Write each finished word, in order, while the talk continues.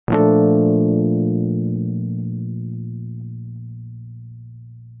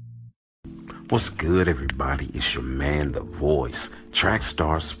What's good, everybody? It's your man, The Voice,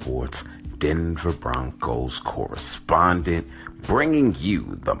 Trackstar Sports, Denver Broncos correspondent, bringing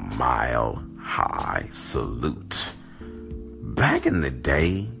you the Mile High Salute. Back in the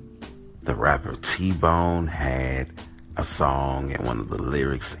day, the rapper T-Bone had a song, and one of the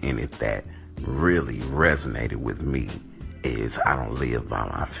lyrics in it that really resonated with me is, "I don't live by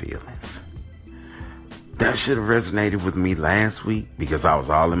my feelings." That should have resonated with me last week because I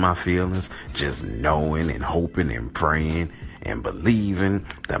was all in my feelings, just knowing and hoping and praying and believing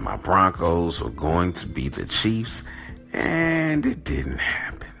that my Broncos were going to beat the Chiefs, and it didn't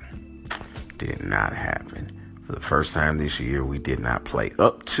happen. Did not happen. For the first time this year, we did not play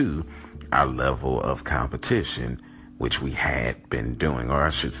up to our level of competition, which we had been doing, or I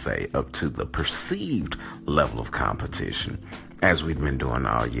should say up to the perceived level of competition, as we'd been doing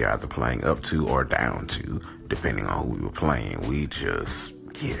all year, either playing up to or down to, depending on who we were playing. We just,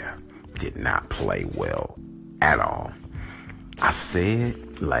 did not play well at all. I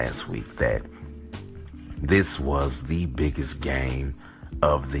said last week that this was the biggest game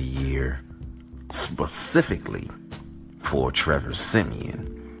of the year, specifically for Trevor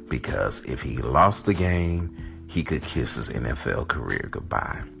Siemian, because if he lost the game, he could kiss his NFL career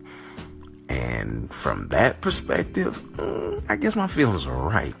goodbye. And from that perspective, I guess my feelings were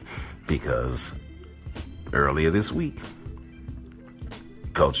right, because earlier this week,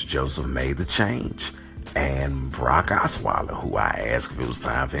 Coach Joseph made the change, and Brock Osweiler, who I asked if it was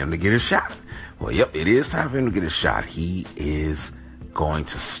time for him to get a shot. Well, yep, it is time for him to get a shot. He is going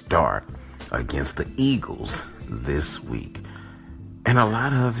to start against the Eagles this week. And a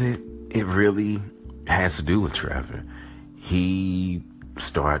lot of it really has to do with Trevor. He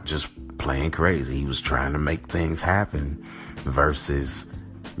started just playing crazy. He was trying to make things happen versus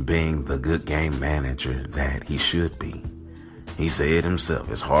being the good game manager that he should be. He said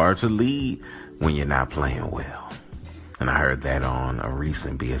himself, it's hard to lead when you're not playing well. And I heard that on a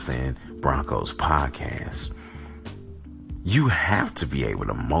recent BSN Broncos podcast. You have to be able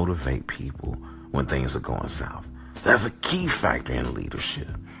to motivate people when things are going south. That's a key factor in leadership.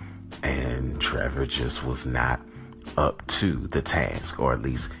 And Trevor just was not up to the task, or at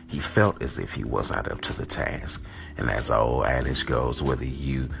least he felt as if he was not up to the task. And as the old adage goes, whether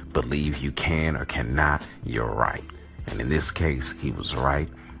you believe you can or cannot, you're right. And in this case, he was right.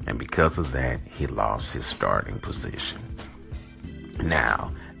 And because of that, he lost his starting position.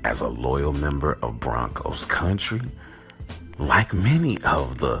 Now, as a loyal member of Broncos country, like many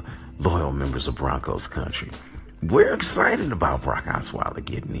of the loyal members of Broncos country, we're excited about Brock Osweiler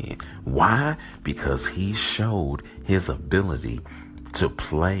getting in. Why? Because he showed his ability to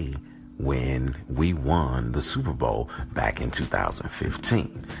play when we won the Super Bowl back in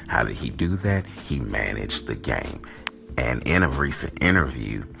 2015. How did he do that? He managed the game. And in a recent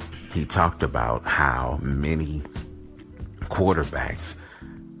interview, he talked about how many quarterbacks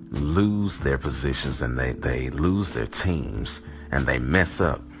lose their positions and they lose their teams and they mess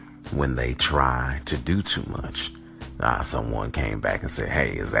up when they try to do too much. Someone came back and said,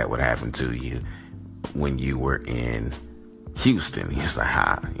 "Hey, is that what happened to you when you were in Houston?" He's like,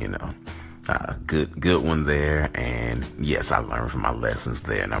 good one there. And yes, I learned from my lessons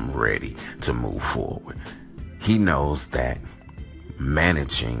there, and I'm ready to move forward. He knows that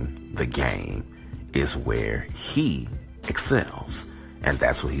managing the game is where he excels, and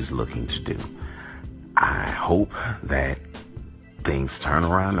that's what he's looking to do. I hope that things turn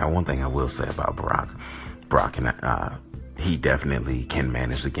around. Now, one thing I will say about Brock, and he definitely can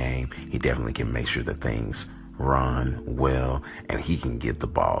manage the game. He definitely can make sure that things run well, and he can get the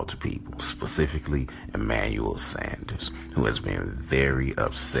ball to people, specifically Emmanuel Sanders, who has been very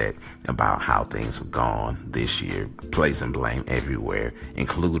upset about how things have gone this year, placing blame everywhere,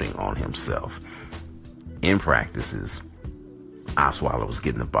 including on himself. In practices, Osweiler was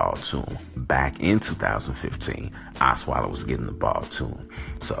getting the ball to him. Back in 2015, Osweiler was getting the ball to him.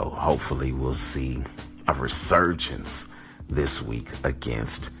 So hopefully we'll see a resurgence this week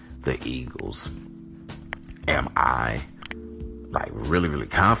against the Eagles. Am I really, really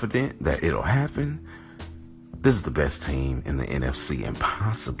confident that it'll happen? This is the best team in the NFC and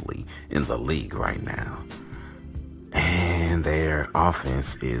possibly in the league right now. And their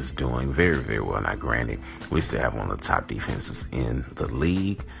offense is doing very, very well. Now, granted, we still have one of the top defenses in the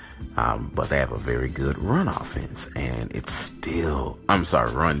league, but they have a very good run offense. And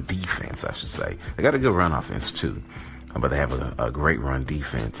run defense, I should say. They got a good run offense, too. But they have a great run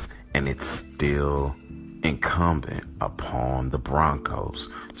defense, and it's still incumbent upon the Broncos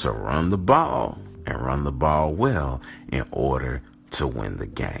to run the ball and run the ball well in order to win the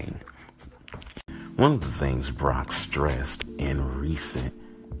game. One of the things Brock stressed in recent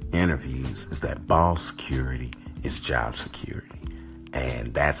interviews is that ball security is job security.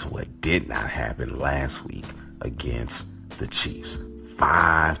 And that's what did not happen last week against the Chiefs.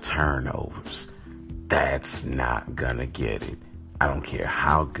 5 turnovers. That's not gonna get it. I don't care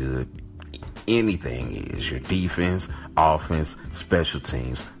how good anything is. Your defense, offense, special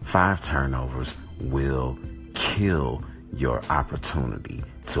teams. 5 turnovers will kill your opportunity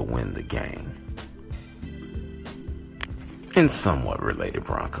to win the game. In somewhat related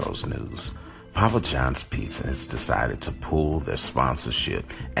Broncos news, Papa John's Pizza has decided to pull their sponsorship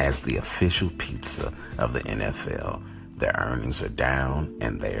as the official pizza of the NFL. Their earnings are down,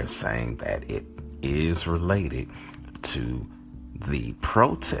 and they're saying that it is related to the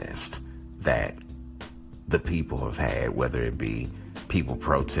protest that the people have had, whether it be people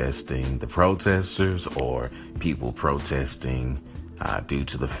protesting the protesters or people protesting due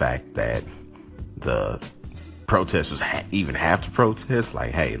to the fact that the protesters even have to protest.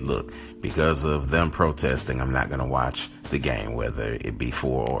 Like, hey, look, because of them protesting, I'm not going to watch the game, whether it be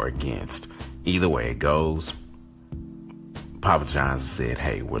for or against. Either way it goes, Papa John's said,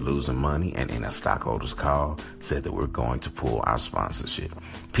 hey, we're losing money, and in a stockholders call said that we're going to pull our sponsorship.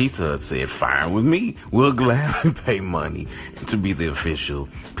 Pizza Hut said, fine with me. We'll gladly pay money to be the official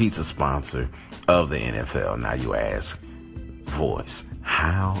pizza sponsor of the NFL. Now you ask, Voice,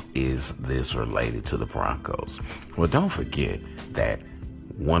 how is this related to the Broncos? Well, don't forget that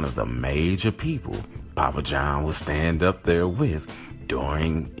one of the major people Papa John would stand up there with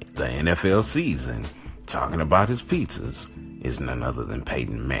during the NFL season talking about his pizzas is none other than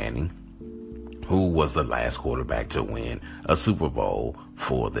Peyton Manning, who was the last quarterback to win a Super Bowl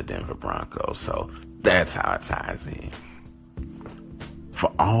for the Denver Broncos. So that's how it ties in.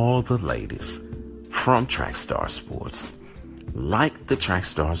 For all the latest from Trackstar Sports, like the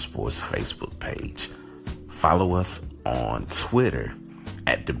Trackstar Sports Facebook page, follow us on Twitter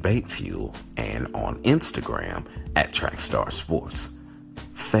at Debate Fuel and on Instagram at Trackstar Sports.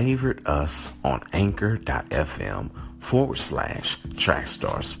 Favorite us on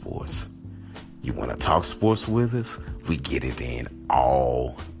anchor.fm/Trackstar Sports. You want to talk sports with us? We get it in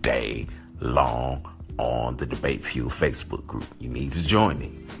all day long on the Debate Fuel Facebook group. You need to join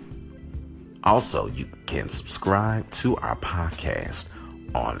it. Also, you can subscribe to our podcast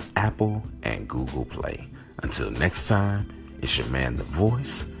on Apple and Google Play. Until next time, it's your man, The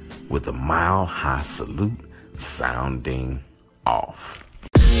Voice, with a mile-high salute sounding off.